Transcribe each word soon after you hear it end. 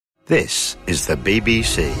This is the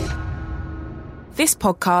BBC. This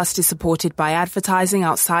podcast is supported by advertising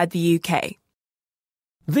outside the UK.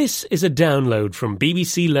 This is a download from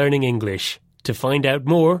BBC Learning English. To find out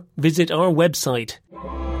more, visit our website.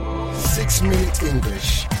 6 Minute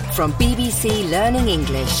English. From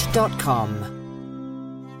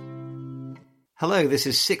bbclearningenglish.com. Hello, this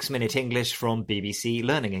is 6 Minute English from BBC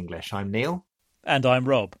Learning English. I'm Neil. And I'm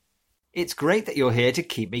Rob. It's great that you're here to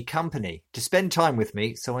keep me company, to spend time with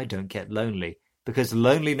me so I don't get lonely, because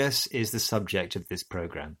loneliness is the subject of this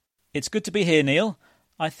programme. It's good to be here, Neil.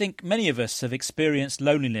 I think many of us have experienced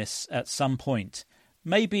loneliness at some point.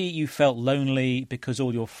 Maybe you felt lonely because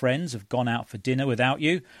all your friends have gone out for dinner without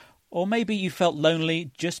you, or maybe you felt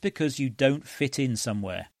lonely just because you don't fit in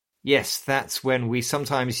somewhere. Yes, that's when we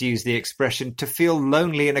sometimes use the expression to feel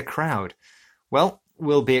lonely in a crowd. Well,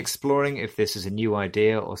 we'll be exploring if this is a new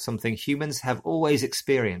idea or something humans have always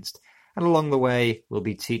experienced, and along the way we'll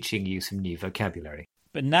be teaching you some new vocabulary.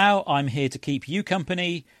 But now I'm here to keep you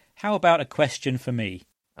company. How about a question for me?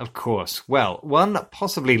 Of course. Well, one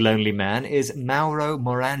possibly lonely man is Mauro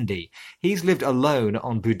Morandi. He's lived alone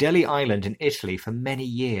on Budelli Island in Italy for many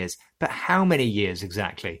years. But how many years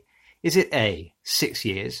exactly? Is it A, 6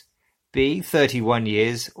 years, B, 31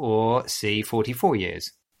 years, or C, 44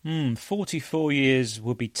 years? 44 years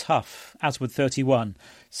would be tough, as would 31.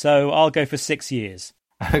 So I'll go for 6 years.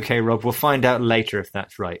 OK, Rob, we'll find out later if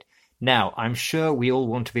that's right. Now, I'm sure we all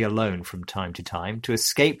want to be alone from time to time to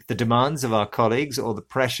escape the demands of our colleagues or the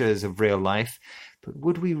pressures of real life. But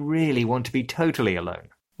would we really want to be totally alone?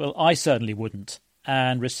 Well, I certainly wouldn't.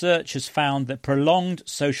 And research has found that prolonged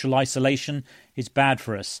social isolation is bad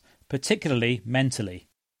for us, particularly mentally.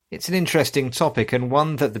 It's an interesting topic and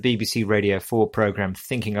one that the BBC Radio 4 programme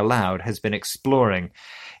Thinking Aloud has been exploring.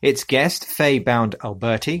 Its guest, Faye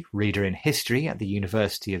Bound-Alberti, reader in history at the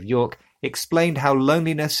University of York, explained how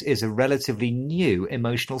loneliness is a relatively new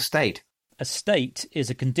emotional state. A state is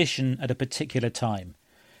a condition at a particular time.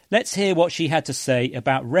 Let's hear what she had to say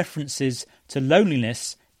about references to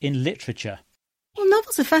loneliness in literature. Well,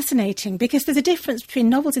 novels are fascinating because there's a difference between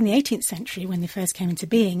novels in the 18th century when they first came into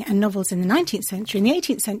being and novels in the 19th century. In the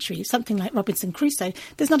 18th century, something like Robinson Crusoe,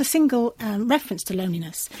 there's not a single reference to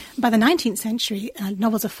loneliness. By the 19th century,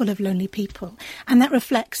 novels are full of lonely people, and that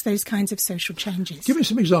reflects those kinds of social changes. Give me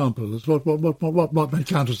some examples. What might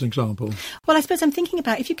count as an example? Well, I suppose I'm thinking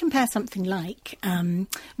about if you compare something like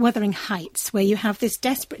Wuthering Heights, where you have this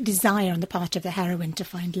desperate desire on the part of the heroine to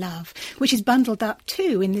find love, which is bundled up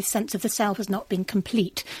too in this sense of the self as not being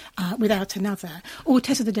complete without another, or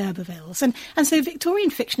Tess of the D'Urbervilles. And so Victorian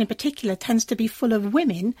fiction in particular tends to be full of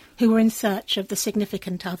women who are in search of the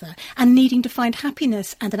significant other and needing to find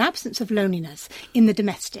happiness and an absence of loneliness in the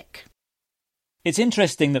domestic. It's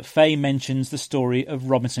interesting that Faye mentions the story of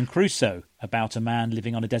Robinson Crusoe, about a man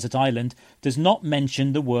living on a desert island, does not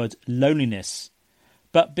mention the word loneliness.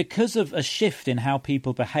 But because of a shift in how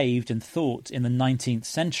people behaved and thought in the 19th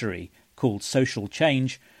century, called social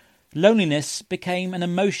change, loneliness became an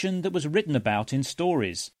emotion that was written about in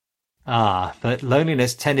stories. But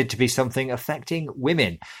loneliness tended to be something affecting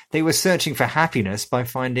women. They were searching for happiness by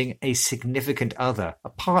finding a significant other, a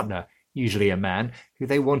partner, usually a man, who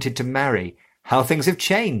they wanted to marry. How things have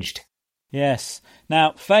changed. Yes.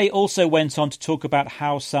 Now, Faye also went on to talk about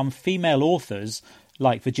how some female authors,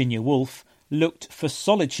 like Virginia Woolf, looked for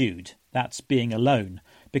solitude, that's being alone,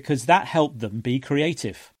 because that helped them be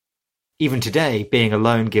creative. Even today, being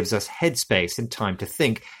alone gives us headspace and time to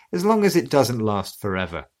think, as long as it doesn't last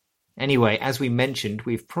forever. Anyway, as we mentioned,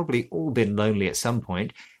 we've probably all been lonely at some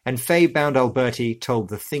point, and Faye Bound-Alberti told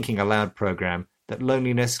the Thinking Aloud programme that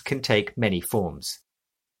loneliness can take many forms.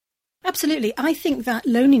 Absolutely. I think that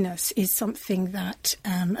loneliness is something that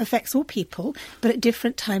affects all people, but at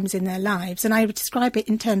different times in their lives. And I would describe it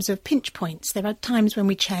in terms of pinch points. There are times when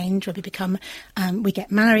we change, when we become, we get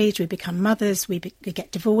married, we become mothers, we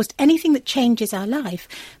get divorced. Anything that changes our life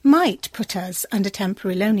might put us under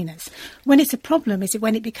temporary loneliness. When it's a problem is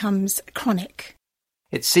when it becomes chronic.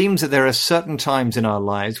 It seems that there are certain times in our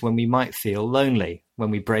lives when we might feel lonely, when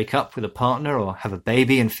we break up with a partner or have a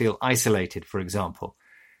baby and feel isolated, for example.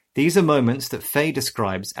 These are moments that Faye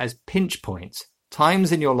describes as pinch points,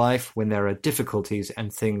 times in your life when there are difficulties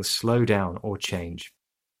and things slow down or change.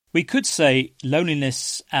 We could say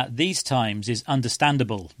loneliness at these times is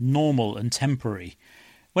understandable, normal and temporary.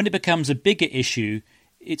 When it becomes a bigger issue,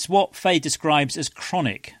 it's what Faye describes as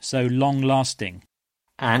chronic, so long-lasting.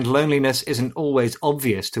 And loneliness isn't always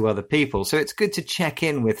obvious to other people, so it's good to check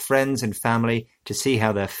in with friends and family to see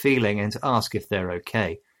how they're feeling and to ask if they're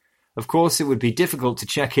okay. Of course, it would be difficult to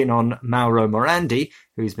check in on Mauro Morandi,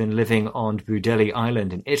 who's been living on Budelli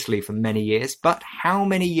Island in Italy for many years, but how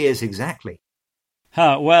many years exactly?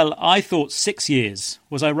 Well, I thought 6 years.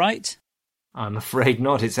 Was I right? I'm afraid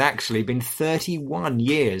not. It's actually been 31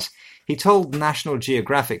 years. He told National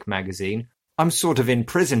Geographic magazine, "I'm sort of in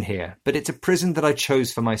prison here, but it's a prison that I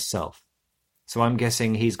chose for myself." So I'm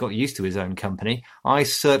guessing he's got used to his own company. I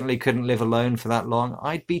certainly couldn't live alone for that long.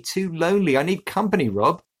 I'd be too lonely. I need company,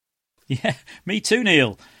 Rob. Yeah, me too,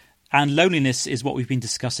 Neil. And loneliness is what we've been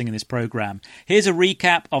discussing in this programme. Here's a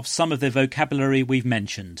recap of some of the vocabulary we've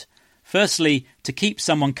mentioned. Firstly, to keep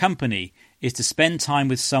someone company is to spend time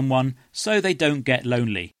with someone so they don't get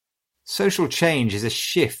lonely. Social change is a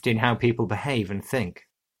shift in how people behave and think.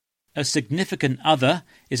 A significant other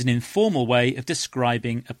is an informal way of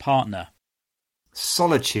describing a partner.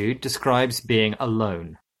 Solitude describes being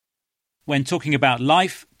alone. When talking about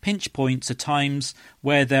life, pinch points are times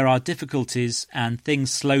where there are difficulties and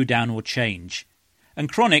things slow down or change.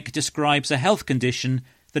 And chronic describes a health condition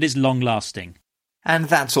that is long-lasting. And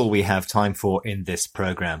that's all we have time for in this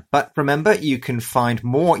programme. But remember, you can find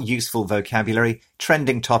more useful vocabulary,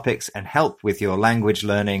 trending topics and help with your language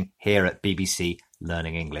learning here at BBC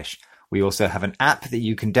Learning English. We also have an app that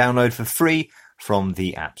you can download for free from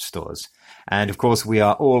the app stores. And of course, we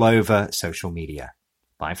are all over social media.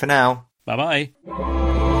 Bye for now. Bye-bye.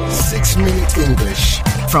 6 Minute English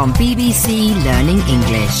from BBC Learning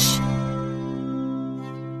English.